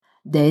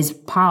There is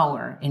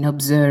power in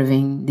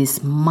observing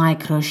this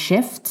micro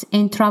shift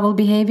in travel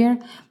behavior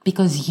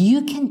because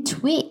you can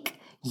tweak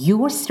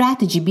your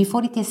strategy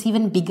before it has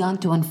even begun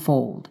to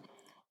unfold.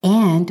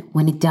 And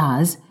when it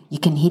does, you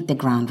can hit the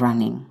ground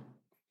running.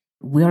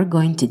 We're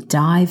going to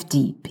dive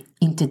deep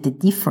into the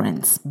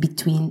difference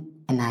between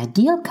an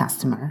ideal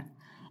customer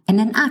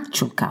and an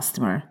actual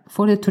customer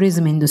for the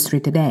tourism industry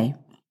today,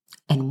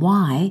 and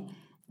why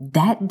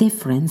that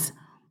difference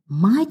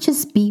might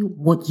just be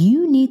what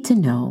you need to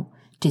know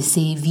to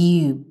save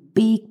you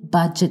big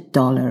budget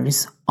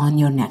dollars on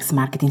your next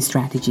marketing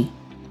strategy.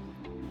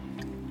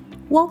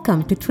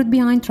 Welcome to Truth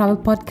Behind Travel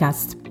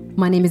Podcast.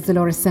 My name is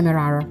Dolores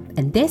Semeraro,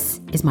 and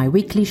this is my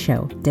weekly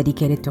show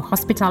dedicated to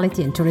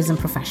hospitality and tourism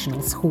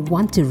professionals who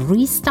want to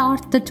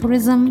restart the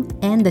tourism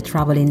and the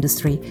travel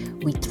industry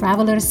with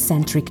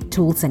traveler-centric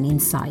tools and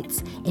insights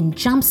and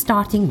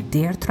jump-starting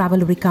their travel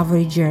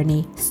recovery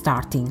journey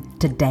starting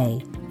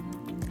today.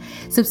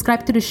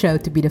 Subscribe to the show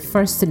to be the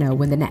first to know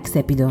when the next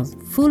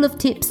episode, full of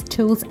tips,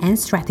 tools, and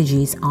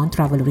strategies on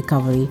travel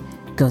recovery,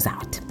 goes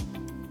out.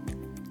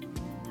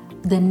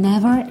 The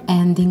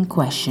never-ending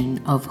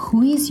question of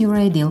who is your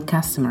ideal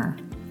customer?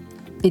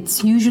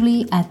 It's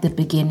usually at the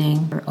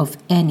beginning of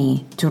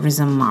any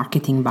tourism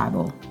marketing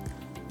Bible.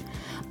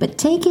 But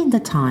taking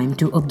the time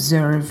to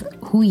observe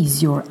who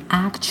is your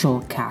actual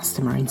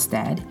customer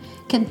instead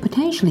can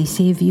potentially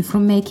save you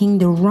from making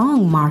the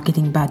wrong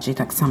marketing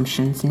budget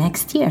assumptions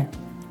next year.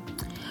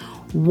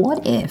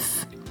 What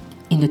if,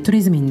 in the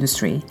tourism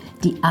industry,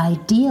 the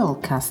ideal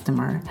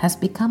customer has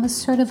become a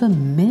sort of a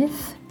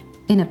myth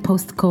in a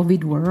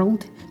post-COVID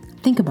world?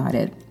 Think about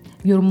it.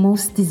 Your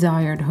most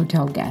desired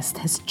hotel guest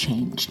has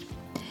changed.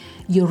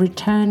 Your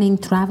returning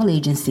travel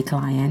agency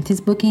client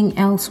is booking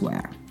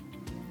elsewhere.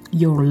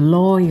 Your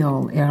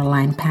loyal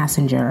airline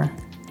passenger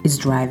is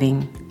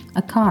driving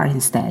a car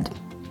instead.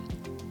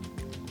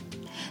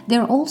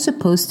 They're all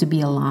supposed to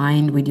be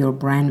aligned with your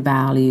brand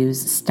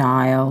values,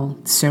 style,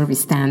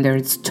 service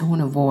standards,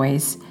 tone of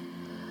voice.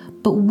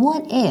 But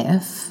what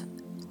if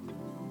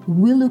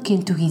we look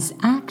into who's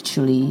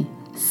actually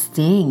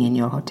staying in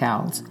your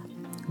hotels,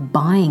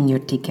 buying your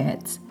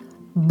tickets,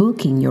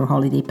 booking your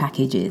holiday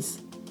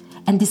packages,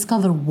 and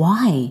discover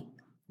why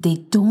they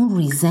don't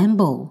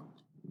resemble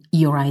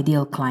your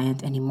ideal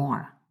client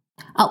anymore?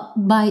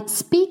 By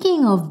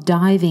speaking of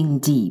diving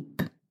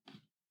deep,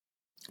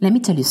 let me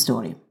tell you a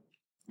story.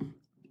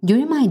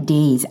 During my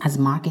days as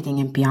marketing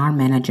and PR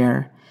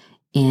manager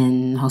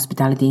in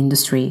hospitality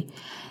industry,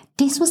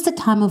 this was the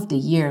time of the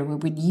year where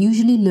we'd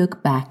usually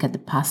look back at the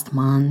past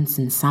months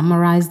and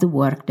summarize the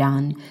work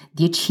done,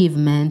 the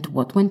achievement,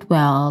 what went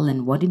well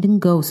and what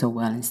didn't go so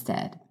well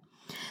instead.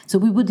 So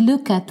we would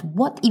look at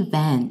what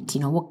event,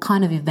 what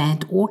kind of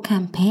event or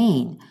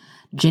campaign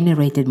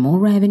generated more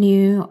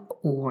revenue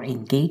or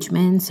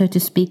engagement, so to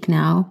speak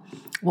now,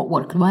 what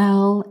worked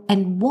well,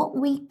 and what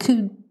we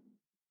could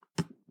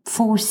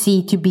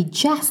foresee to be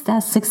just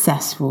as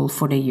successful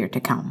for the year to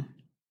come.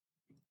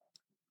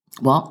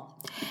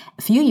 Well,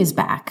 a few years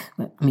back,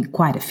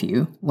 quite a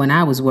few, when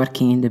I was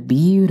working in the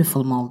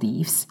beautiful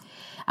Maldives,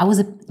 I was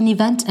an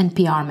event and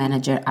PR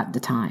manager at the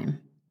time.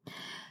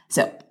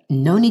 So,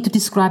 no need to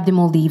describe the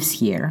Maldives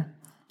here.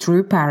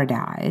 True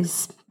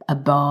paradise,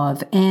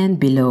 above and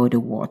below the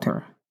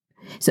water.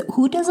 So,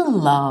 who doesn't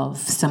love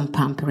some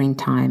pampering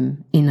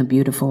time on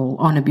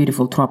a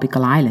beautiful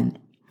tropical island?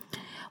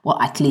 Well,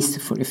 at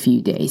least for a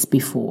few days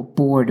before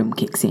boredom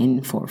kicks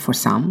in for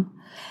some.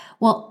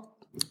 Well,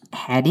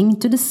 heading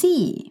to the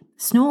sea,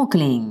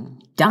 snorkeling,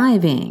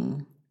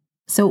 diving.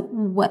 So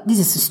this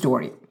is the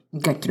story.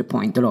 Get to the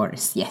point,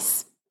 Dolores.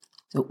 Yes.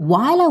 So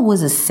while I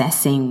was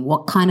assessing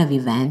what kind of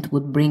event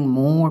would bring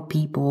more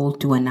people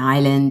to an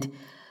island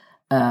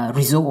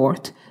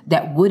resort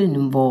that wouldn't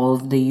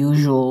involve the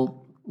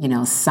usual,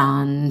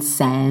 sun,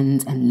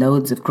 sands, and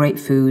loads of great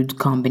food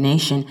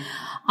combination,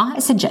 I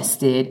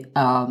suggested...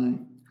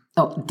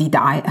 did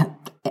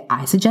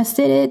I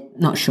suggested it?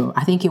 Not sure.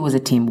 I think it was a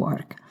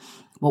teamwork.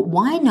 But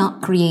why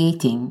not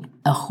creating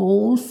a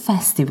whole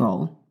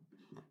festival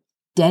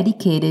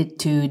dedicated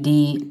to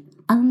the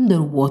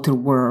underwater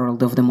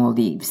world of the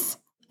Maldives?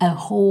 A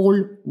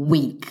whole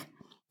week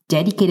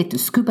dedicated to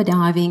scuba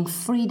diving,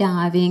 free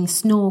diving,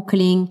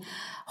 snorkeling,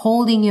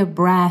 holding your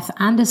breath,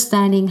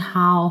 understanding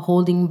how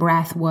holding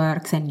breath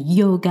works, and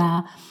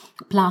yoga,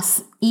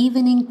 plus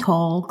evening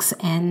talks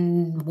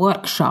and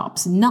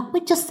workshops, not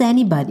with just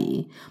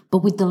anybody,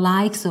 but with the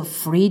likes of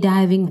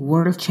freediving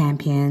world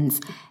champions,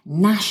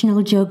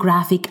 National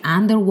Geographic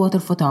underwater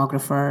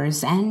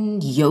photographers,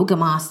 and yoga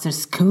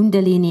masters,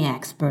 Kundalini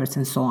experts,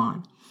 and so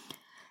on.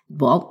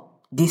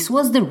 Well, this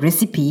was the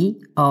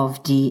recipe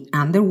of the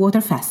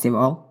underwater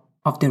festival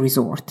of the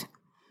resort.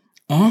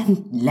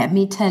 And let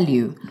me tell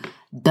you,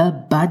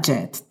 the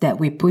budget that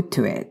we put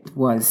to it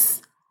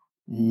was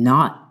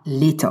not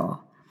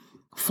little.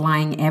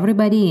 Flying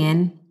everybody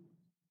in,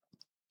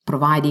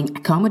 providing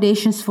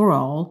accommodations for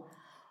all,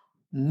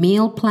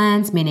 meal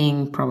plans,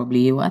 meaning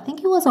probably, I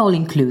think it was all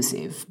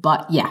inclusive,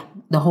 but yeah,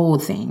 the whole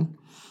thing.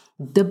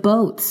 The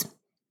boats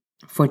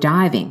for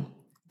diving,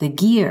 the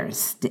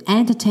gears, the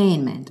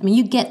entertainment. I mean,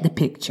 you get the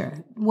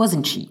picture. It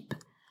wasn't cheap.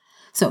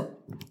 So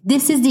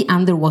this is the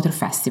Underwater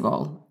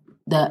Festival,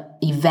 the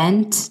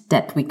event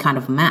that we kind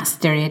of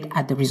mastered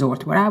at the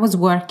resort where I was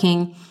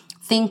working,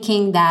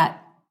 thinking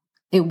that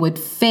it would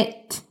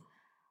fit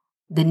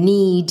the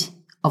need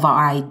of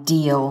our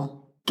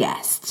ideal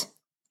guest.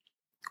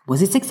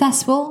 Was it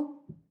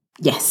successful?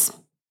 Yes.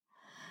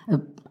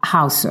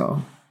 How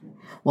so?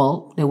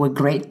 Well, there were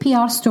great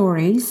PR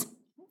stories.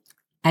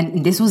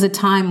 And this was a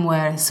time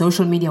where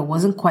social media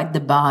wasn't quite the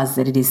buzz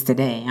that it is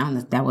today.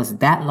 That was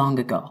that long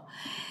ago.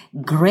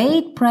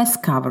 Great press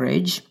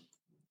coverage.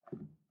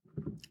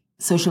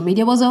 Social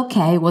media was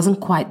okay. It wasn't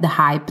quite the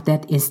hype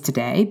that is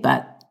today,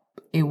 but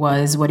it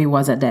was what it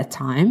was at that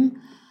time.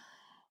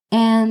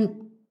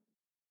 And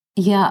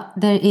yeah,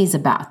 there is a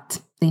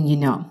but. And you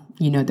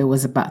know there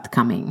was a but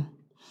coming.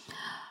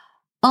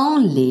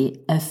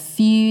 Only a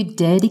few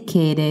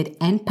dedicated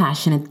and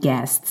passionate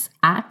guests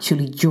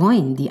actually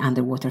joined the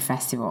Underwater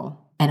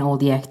Festival and all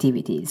the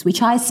activities,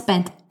 which I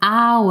spent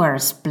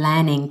hours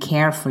planning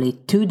carefully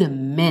to the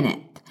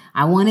minute.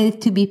 I wanted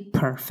it to be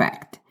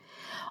perfect.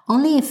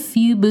 Only a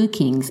few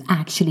bookings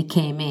actually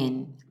came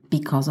in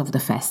because of the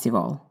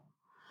festival.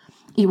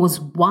 It was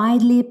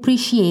widely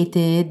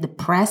appreciated. The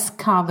press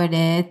covered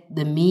it,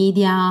 the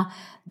media,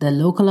 the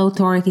local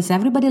authorities,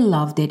 everybody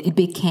loved it. It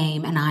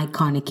became an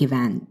iconic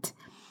event.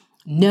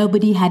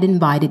 Nobody had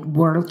invited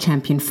world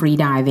champion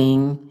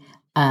freediving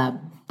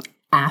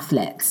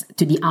athletes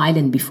to the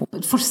island before.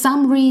 But for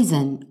some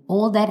reason,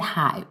 all that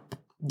hype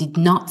did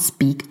not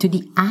speak to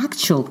the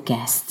actual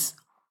guests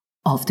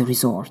of the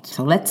resort.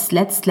 So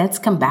let's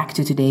come back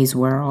to today's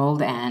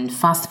world and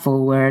fast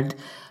forward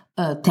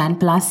 10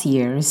 plus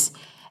years.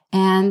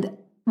 And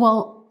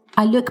well,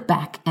 I look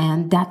back,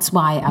 and that's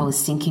why I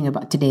was thinking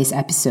about today's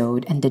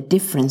episode and the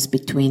difference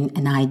between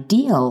an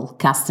ideal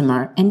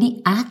customer and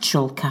the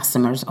actual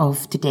customers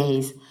of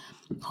today's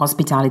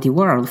hospitality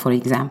world, for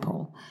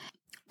example.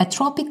 A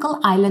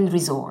tropical island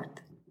resort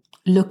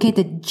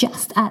located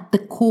just at the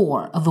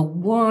core of a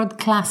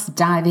world-class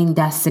diving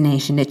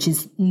destination that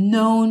is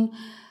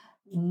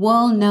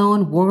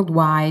well-known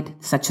worldwide,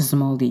 such as the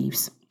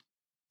Maldives.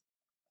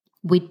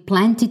 With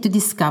plenty to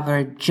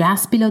discover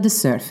just below the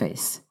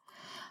surface.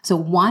 So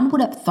one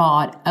would have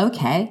thought,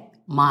 okay,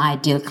 my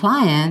ideal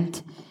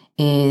client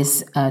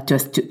is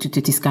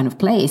to this kind of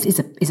place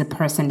is a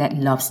person that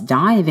loves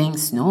diving,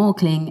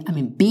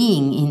 snorkeling,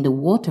 being in the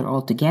water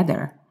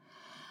altogether.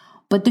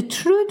 But the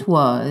truth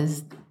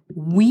was,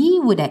 we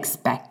would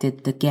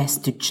expected the guests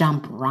to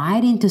jump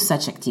right into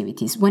such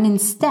activities when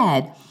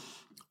instead,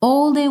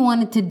 all they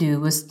wanted to do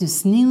was to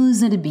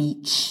snooze at the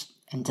beach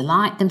and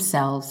delight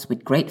themselves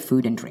with great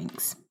food and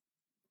drinks.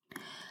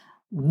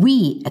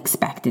 We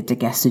expected the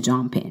guests to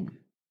jump in.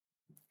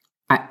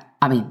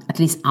 At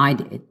least I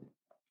did.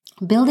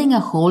 Building a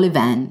whole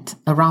event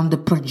around the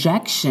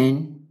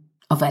projection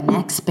of an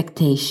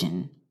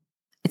expectation.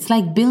 It's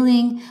like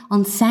building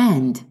on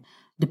sand.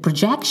 The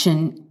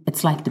projection,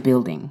 it's like the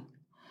building.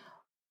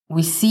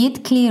 We see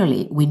it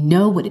clearly. We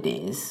know what it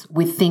is.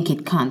 We think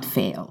it can't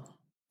fail.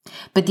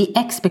 But the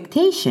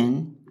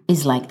expectation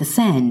is like the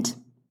sand.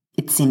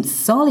 It seems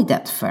solid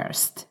at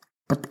first,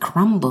 but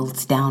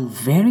crumbles down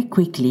very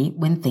quickly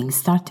when things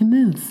start to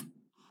move.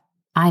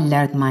 I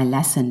learned my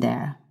lesson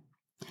there.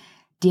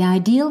 The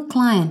ideal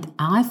client,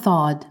 I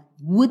thought,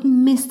 wouldn't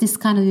miss this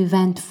kind of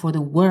event for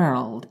the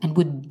world and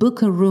would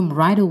book a room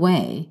right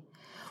away,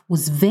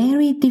 was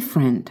very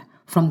different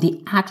from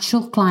the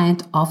actual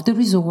client of the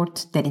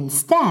resort that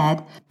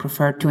instead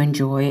preferred to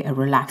enjoy a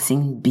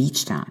relaxing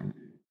beach time.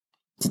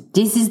 So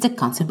this is the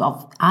concept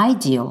of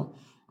ideal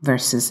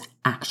versus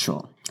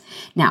actual.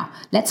 Now,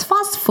 let's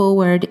fast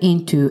forward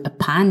into a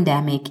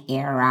pandemic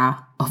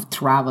era of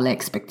travel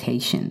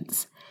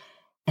expectations.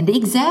 And the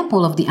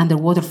example of the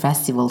Underwater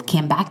Festival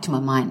came back to my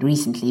mind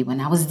recently when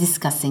I was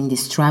discussing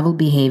these travel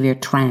behavior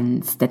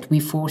trends that we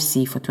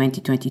foresee for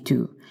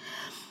 2022.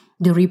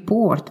 The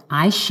report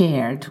I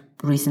shared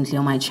recently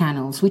on my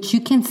channels, which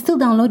you can still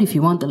download if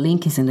you want, the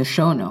link is in the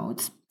show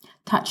notes,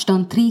 touched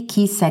on 3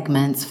 key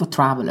segments for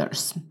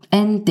travelers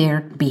and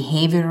their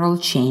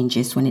behavioral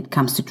changes when it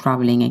comes to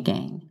traveling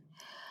again.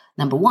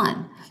 Number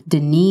 1, the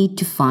need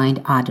to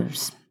find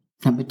others.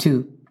 Number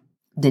 2,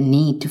 the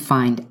need to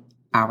find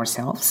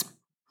ourselves.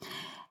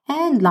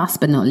 And last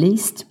but not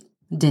least,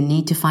 the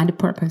need to find a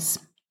purpose.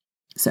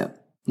 So,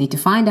 need to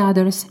find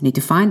others, need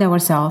to find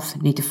ourselves,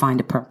 need to find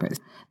a purpose.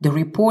 The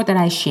report that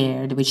I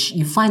shared, which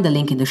you find the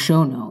link in the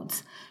show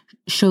notes,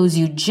 shows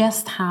you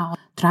just how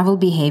travel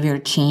behavior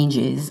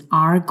changes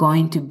are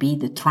going to be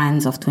the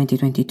trends of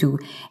 2022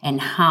 and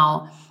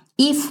how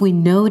if we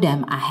know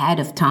them ahead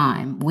of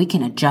time, we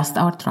can adjust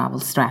our travel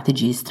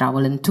strategies,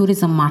 travel and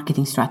tourism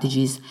marketing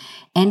strategies,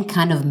 and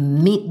kind of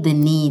meet the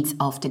needs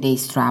of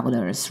today's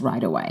travelers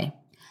right away.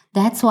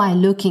 That's why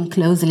looking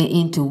closely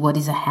into what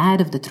is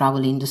ahead of the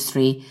travel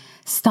industry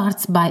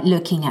starts by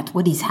looking at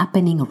what is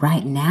happening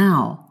right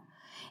now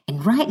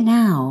And right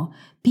now,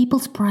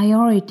 people's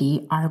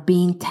priorities are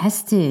being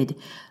tested,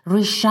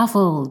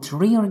 reshuffled,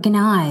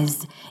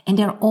 reorganized, and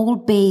they're all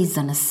based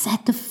on a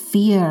set of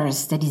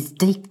fears that is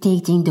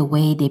dictating the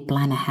way they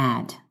plan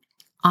ahead.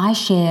 I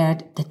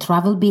shared the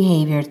Travel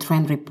Behavior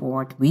Trend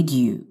Report with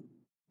you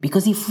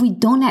because if we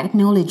don't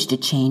acknowledge the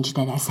change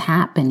that has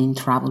happened in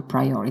travel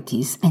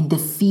priorities and the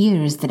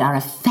fears that are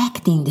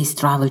affecting these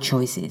travel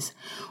choices,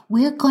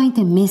 we're going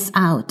to miss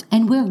out,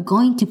 and we're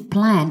going to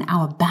plan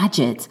our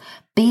budgets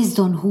based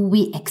on who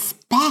we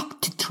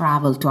expect to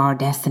travel to our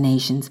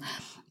destinations,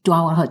 to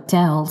our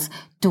hotels,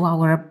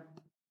 booking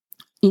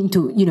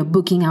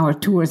our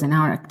tours and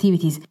our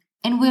activities.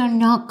 And we're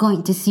not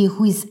going to see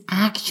who is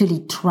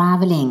actually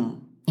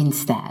traveling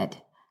instead.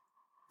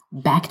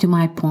 Back to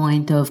my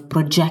point of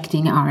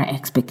projecting our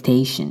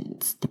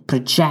expectations. The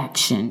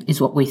projection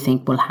is what we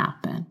think will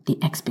happen. The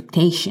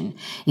expectation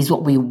is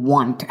what we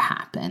want to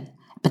happen,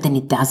 but then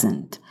it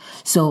doesn't.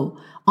 So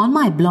on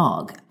my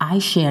blog, I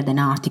shared an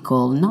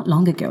article not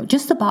long ago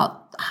just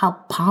about how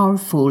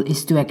powerful it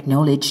is to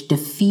acknowledge the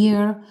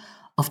fear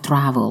of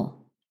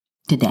travel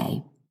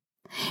today.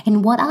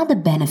 And what are the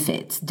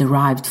benefits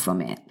derived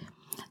from it?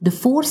 The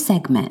 4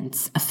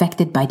 segments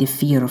affected by the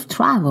fear of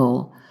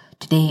travel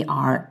today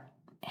are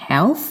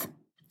health,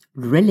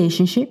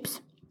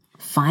 relationships,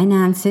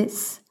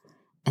 finances,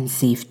 and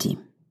safety.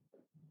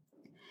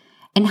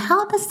 And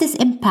how does this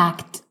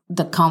impact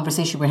the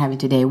conversation we're having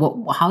today?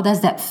 How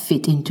does that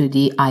fit into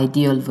the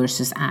ideal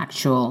versus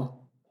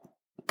actual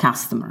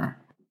customer?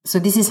 So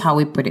this is how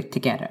we put it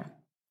together.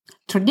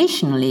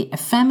 Traditionally, a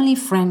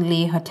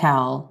family-friendly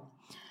hotel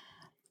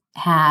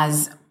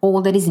has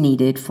all that is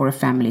needed for a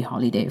family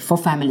holiday, for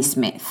Family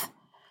Smith,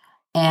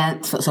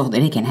 and so that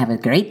they can have a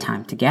great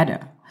time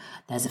together.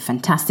 There's a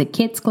fantastic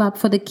kids club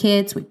for the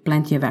kids with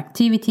plenty of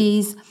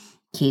activities,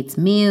 kids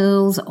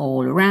meals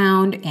all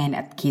around, and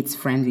at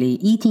kids-friendly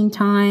eating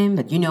time.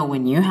 But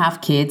when you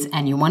have kids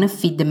and you want to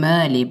feed them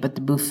early, but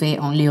the buffet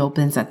only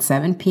opens at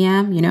 7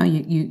 p.m.,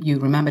 you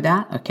remember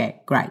that?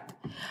 Okay, great.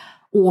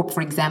 Or,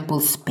 for example,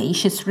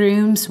 spacious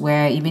rooms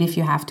where even if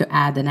you have to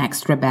add an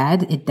extra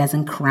bed, it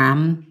doesn't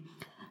cram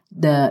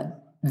the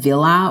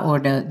villa or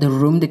the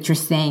room that you're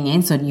staying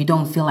in, so you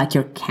don't feel like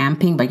you're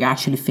camping, but you're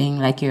actually feeling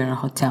like you're on a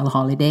hotel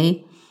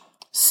holiday.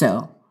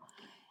 So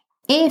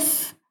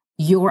if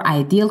your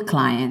ideal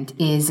client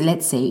is,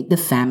 let's say, the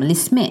Family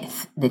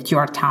Smith that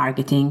you're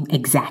targeting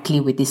exactly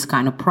with this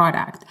kind of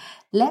product,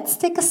 let's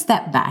take a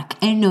step back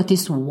and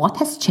notice what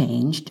has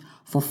changed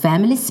for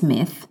Family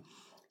Smith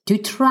to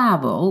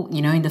travel,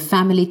 in the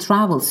family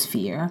travel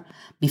sphere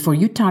before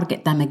you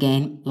target them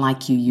again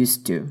like you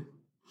used to.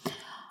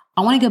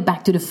 I want to go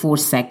back to the 4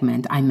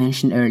 segment I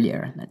mentioned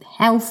earlier, that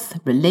health,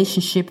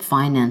 relationship,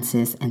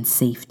 finances, and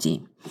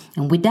safety.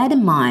 And with that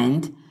in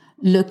mind,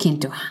 look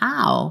into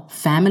how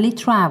family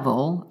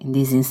travel, in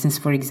this instance,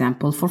 for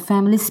example, for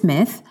Family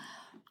Smith,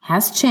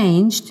 has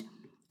changed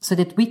so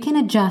that we can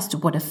adjust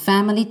what a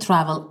family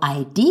travel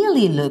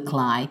ideally look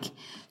like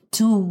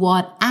to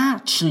what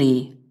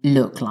actually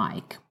look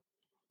like.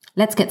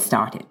 Let's get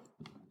started.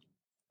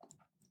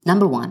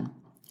 Number 1,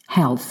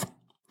 health.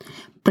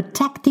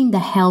 Protecting the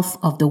health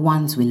of the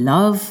ones we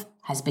love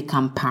has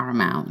become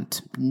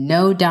paramount.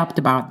 No doubt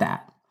about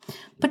that,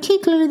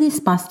 particularly these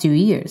past 2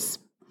 years.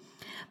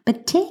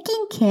 But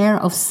taking care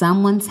of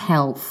someone's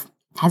health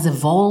has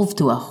evolved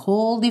to a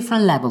whole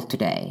different level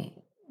today.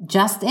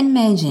 Just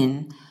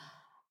imagine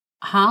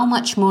how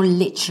much more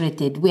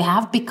literate we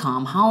have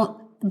become,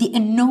 how the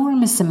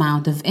enormous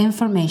amount of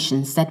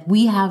information that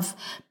we have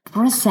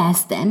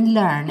processed and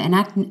learned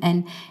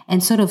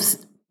and sort of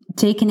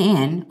taken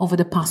in over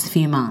the past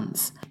few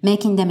months,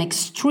 making them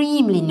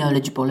extremely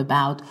knowledgeable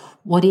about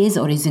what is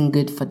or isn't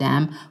good for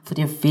them, for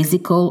their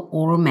physical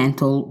or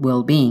mental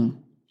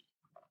well-being.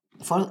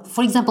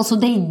 For example, so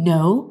they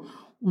know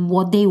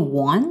what they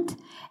want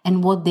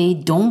and what they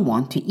don't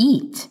want to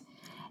eat.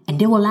 And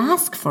they will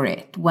ask for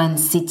it when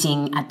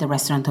sitting at the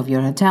restaurant of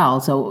your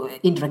hotel. So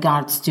in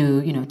regards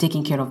to,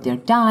 taking care of their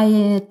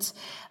diet,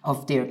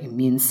 of their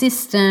immune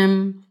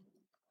system,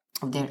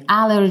 of their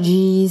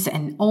allergies,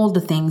 and all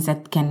the things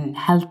that can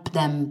help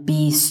them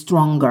be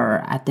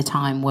stronger at the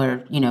time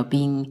where,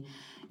 being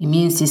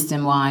immune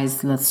system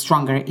wise, the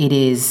stronger it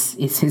is,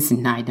 it's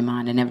in high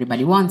demand and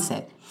everybody wants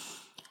it.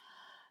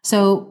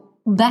 So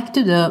back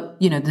to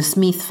the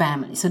Smith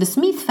family. So the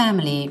Smith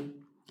family,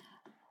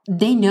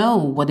 they know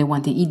what they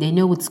want to eat. They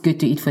know what's good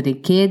to eat for their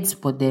kids,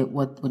 what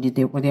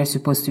they're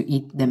supposed to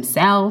eat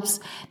themselves.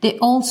 They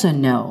also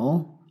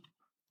know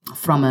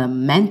from a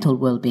mental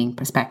well-being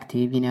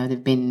perspective,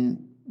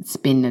 it's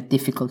been a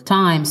difficult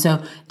time.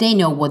 So they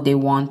know what they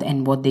want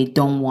and what they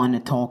don't want to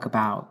talk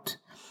about.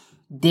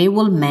 They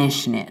will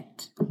mention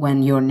it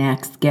when your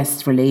next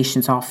guest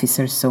relations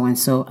officer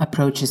so-and-so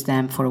approaches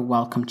them for a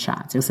welcome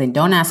chat. They'll say,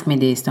 don't ask me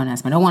this, don't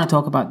ask me. I don't want to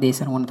talk about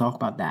this. I don't want to talk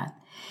about that.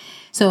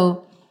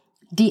 So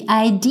the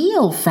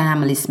ideal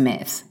Family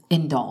Smith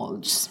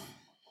indulges.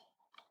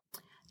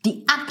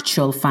 The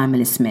actual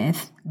Family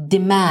Smith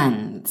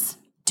demands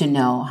to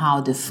know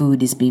how the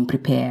food is being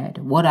prepared.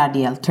 What are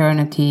the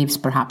alternatives?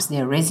 Perhaps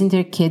they're raising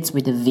their kids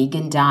with a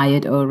vegan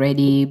diet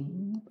already.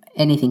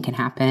 Anything can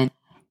happen.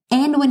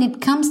 And when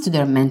it comes to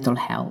their mental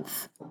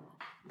health,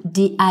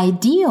 the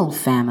ideal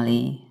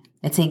family,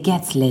 let's say,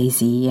 gets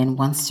lazy and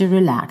wants to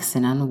relax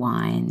and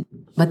unwind.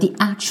 But the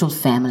actual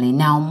family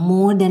now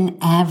more than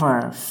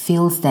ever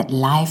feels that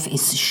life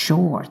is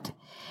short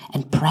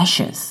and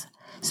precious.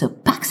 So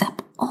packs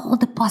up all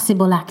the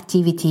possible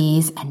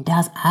activities and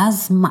does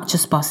as much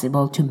as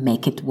possible to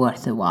make it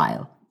worth a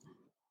while.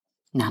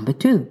 Number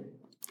 2,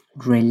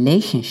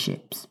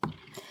 relationships.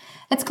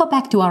 Let's go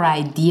back to our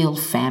ideal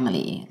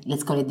family.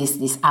 Let's call it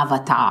this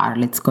avatar.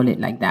 Let's call it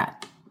like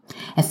that.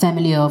 A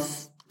family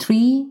of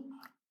 3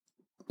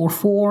 or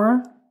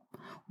 4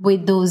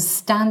 with those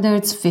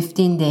standards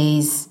 15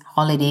 days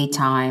holiday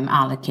time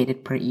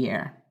allocated per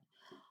year.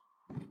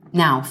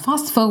 Now,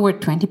 fast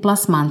forward 20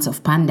 plus months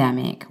of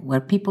pandemic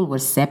where people were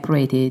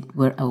separated,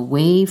 were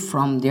away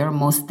from their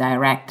most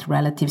direct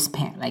relatives,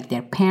 like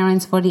their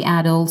parents for the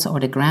adults or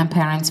the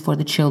grandparents for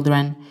the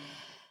children.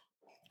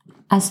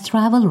 As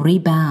travel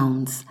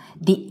rebounds,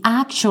 the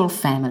actual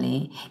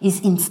family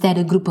is instead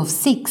a group of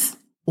 6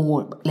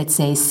 or let's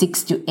say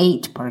 6 to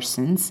 8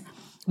 persons,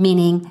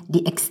 meaning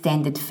the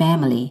extended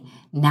family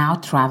now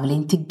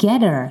traveling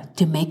together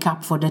to make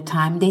up for the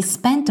time they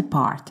spent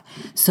apart.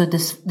 So the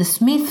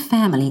Smith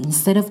family,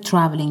 instead of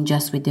traveling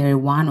just with their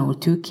 1 or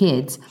 2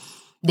 kids,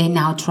 they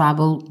now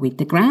travel with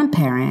the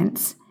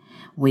grandparents,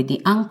 with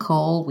the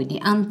uncle, with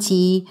the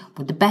auntie,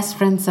 with the best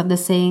friends of the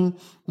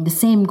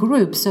same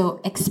group.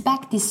 So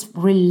expect this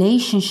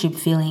relationship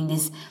feeling,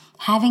 this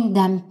having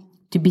them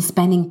to be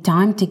spending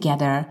time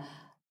together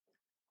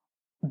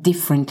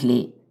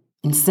differently.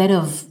 Instead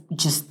of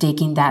just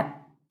taking that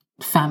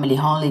family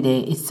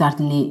holiday, it's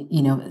suddenly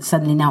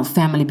now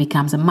family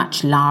becomes a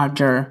much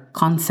larger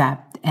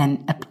concept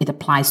and it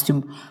applies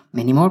to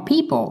many more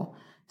people.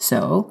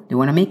 So they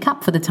want to make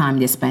up for the time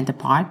they spent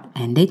apart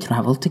and they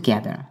travel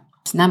together.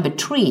 Number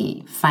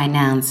 3,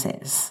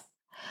 finances.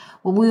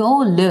 Well, we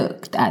all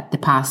looked at the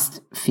past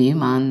few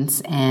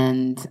months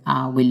and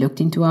we looked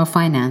into our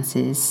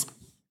finances,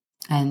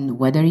 and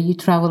whether you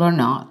travel or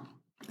not,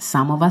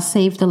 some of us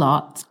saved a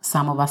lot,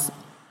 some of us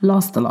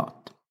lost a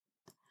lot.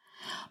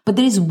 But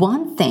there is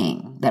one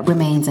thing that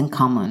remains in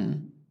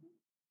common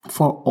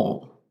for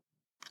all,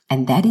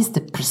 and that is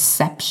the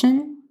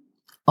perception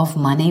of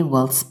money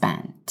well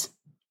spent.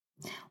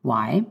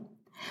 Why?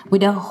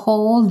 With a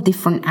whole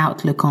different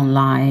outlook on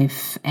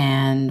life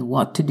and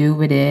what to do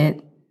with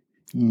it,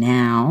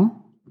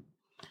 now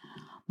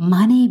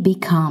money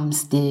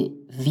becomes the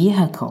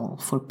vehicle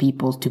for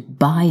people to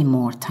buy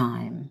more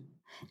time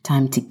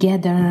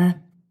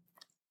together,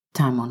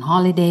 time on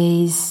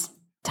holidays,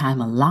 time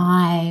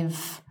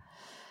alive.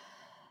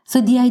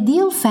 So the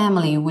ideal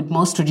family would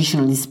most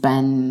traditionally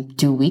spend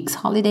 2 weeks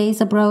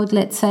holidays abroad,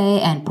 let's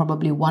say, and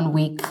probably 1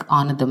 week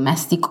on a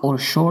domestic or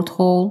short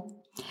haul.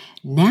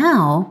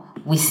 Now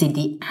we see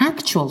the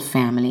actual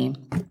family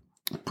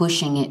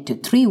pushing it to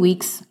 3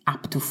 weeks,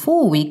 up to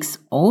 4 weeks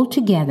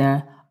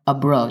altogether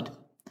abroad,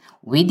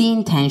 with the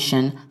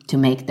intention to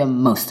make the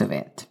most of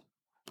it.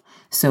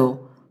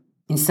 So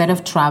instead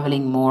of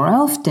traveling more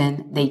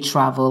often, they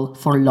travel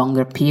for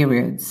longer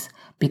periods.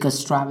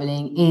 Because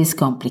traveling is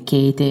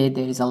complicated,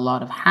 there is a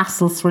lot of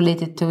hassles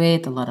related to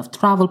it, a lot of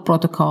travel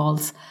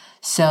protocols.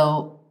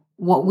 So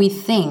what we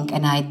think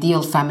an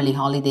ideal family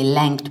holiday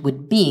length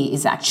would be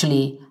is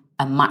actually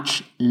a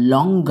much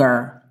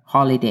longer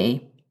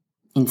holiday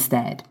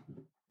instead.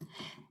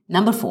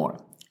 Number 4,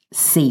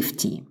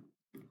 safety.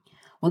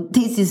 Well,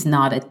 this is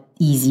not an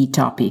easy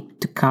topic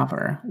to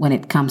cover when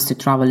it comes to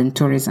travel and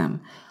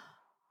tourism.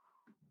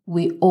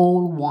 We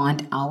all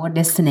want our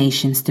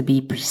destinations to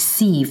be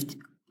perceived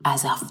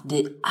as of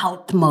the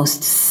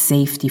utmost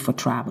safety for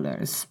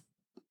travelers.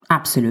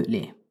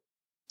 Absolutely.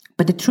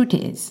 But the truth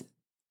is,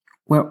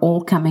 we're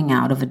all coming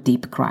out of a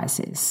deep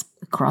crisis.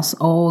 Across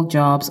all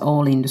jobs,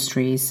 all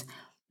industries,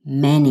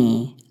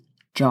 many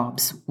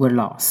jobs were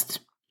lost.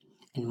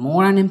 And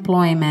more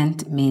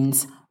unemployment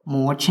means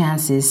more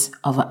chances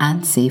of an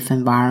unsafe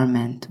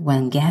environment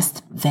when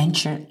guests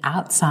venture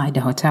outside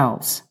the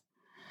hotels.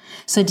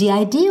 So the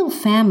ideal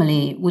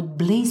family would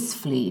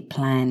blissfully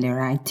plan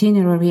their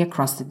itinerary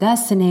across the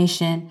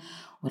destination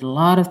with a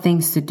lot of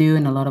things to do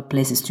and a lot of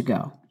places to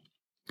go.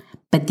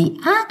 But the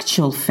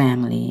actual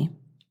family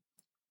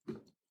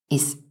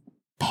is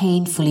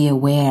painfully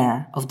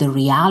aware of the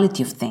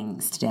reality of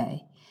things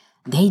today.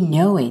 They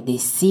know it. They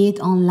see it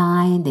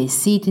online. They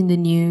see it in the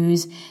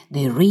news.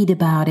 They read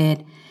about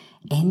it.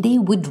 And they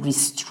would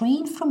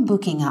refrain from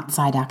booking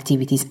outside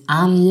activities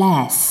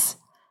unless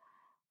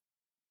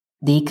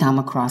they come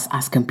across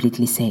as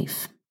completely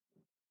safe.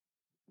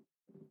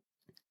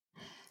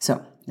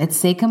 So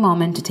let's take a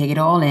moment to take it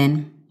all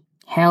in.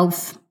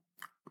 Health,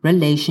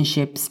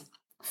 relationships,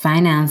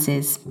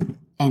 finances,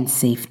 and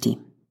safety.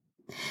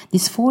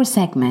 These 4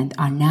 segments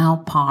are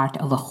now part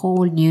of a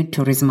whole new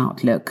tourism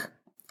outlook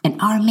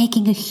and are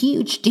making a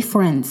huge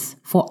difference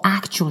for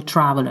actual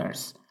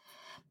travelers.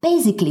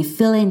 basically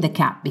fill in the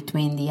gap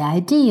between the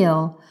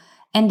ideal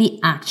and the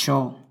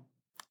actual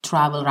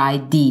traveler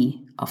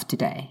ID of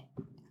today,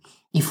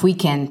 if we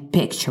can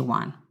picture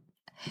one.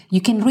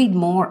 You can read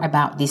more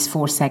about these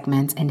 4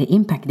 segments and the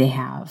impact they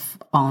have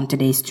on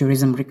today's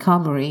tourism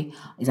recovery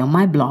is on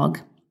my blog,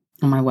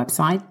 on my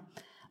website.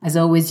 As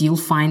always, you'll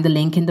find the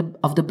link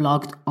of the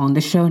blog on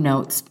the show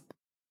notes.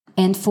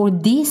 And for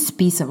this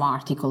piece of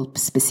article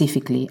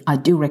specifically, I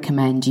do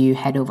recommend you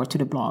head over to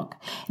the blog.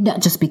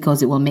 Not just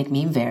because it will make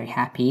me very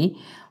happy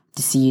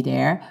to see you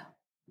there,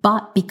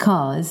 but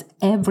because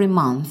every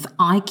month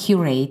I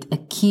curate a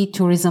key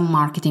tourism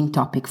marketing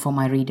topic for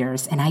my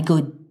readers, and I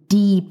go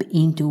deep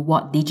into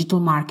what digital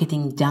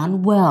marketing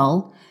done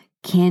well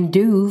can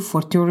do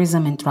for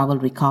tourism and travel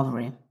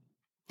recovery.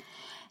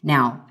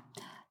 Now,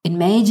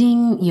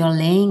 imagine you're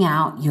laying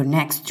out your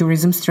next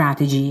tourism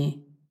strategy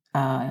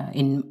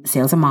in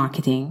sales and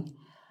marketing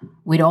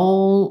with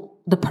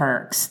all the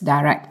perks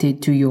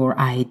directed to your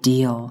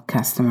ideal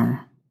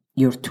customer,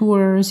 your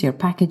tours, your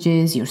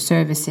packages, your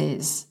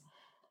services.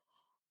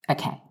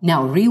 Okay,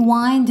 now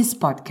rewind this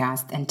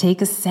podcast and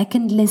take a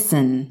second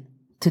listen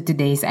to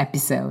today's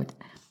episode.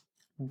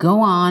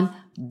 Go on,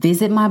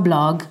 visit my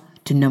blog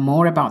to know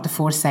more about the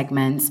 4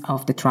 segments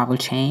of the travel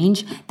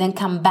change. Then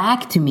come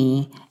back to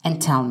me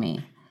and tell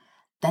me,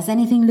 does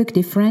anything look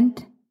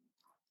different?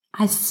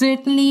 I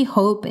certainly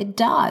hope it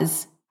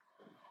does.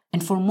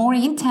 And for more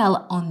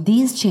intel on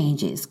these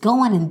changes,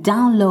 go on and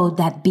download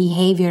that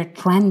behavior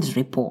trends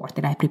report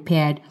that I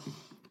prepared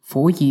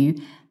for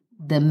you.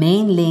 The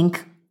main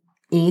link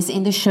is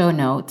in the show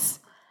notes.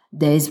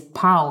 There is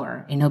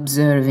power in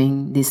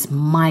observing this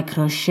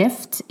micro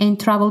shift in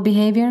travel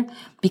behavior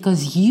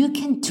because you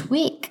can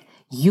tweak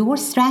your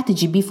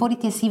strategy before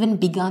it has even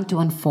begun to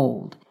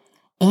unfold.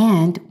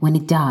 And when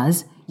it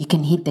does, you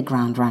can hit the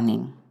ground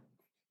running.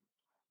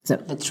 So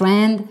the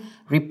trend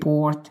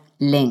report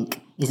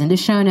link is in the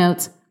show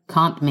notes.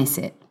 Can't miss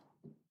it.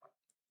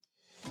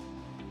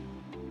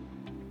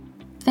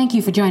 Thank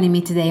you for joining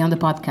me today on the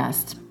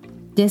podcast.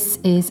 This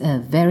is a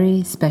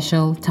very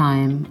special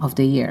time of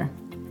the year.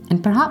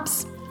 And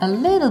perhaps a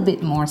little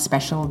bit more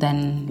special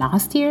than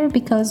last year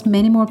because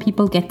many more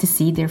people get to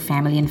see their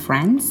family and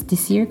friends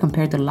this year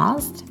compared to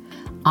last.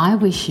 I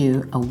wish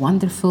you a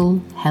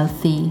wonderful,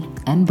 healthy,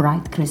 and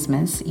bright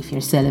Christmas if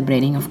you're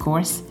celebrating, of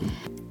course.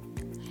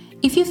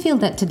 If you feel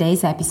that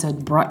today's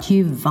episode brought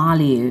you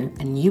value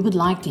and you would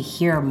like to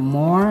hear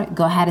more,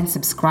 go ahead and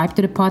subscribe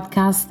to the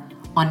podcast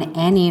on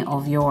any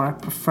of your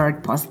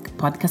preferred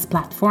podcast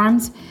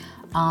platforms.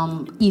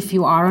 If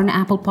you are on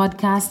Apple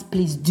Podcasts,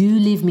 please do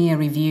leave me a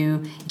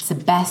review. It's the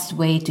best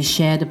way to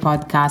share the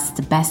podcast,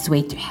 the best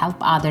way to help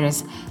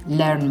others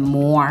learn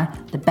more,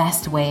 the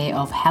best way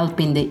of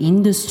helping the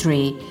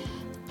industry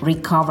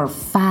recover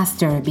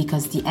faster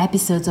because the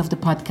episodes of the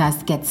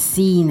podcast get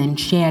seen and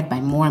shared by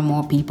more and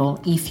more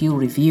people if you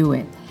review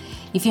it.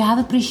 If you have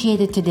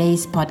appreciated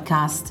today's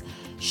podcast,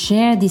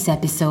 share this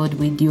episode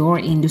with your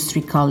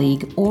industry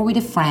colleague or with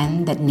a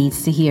friend that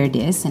needs to hear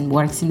this and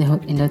works in the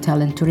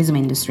hotel and tourism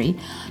industry.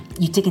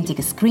 You can take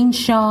a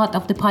screenshot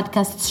of the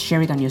podcast,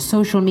 share it on your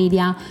social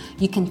media.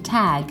 You can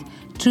tag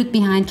Truth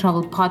Behind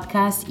Travel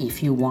Podcast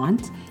if you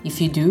want. If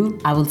you do,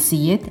 I will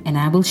see it and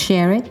I will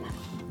share it.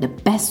 The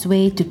best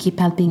way to keep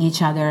helping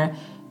each other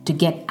to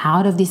get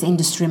out of this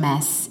industry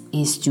mess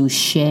is to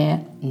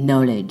share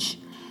knowledge.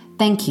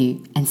 Thank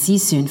you and see you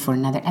soon for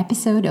another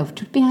episode of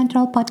Truth Behind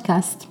Travel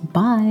Podcast.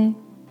 Bye.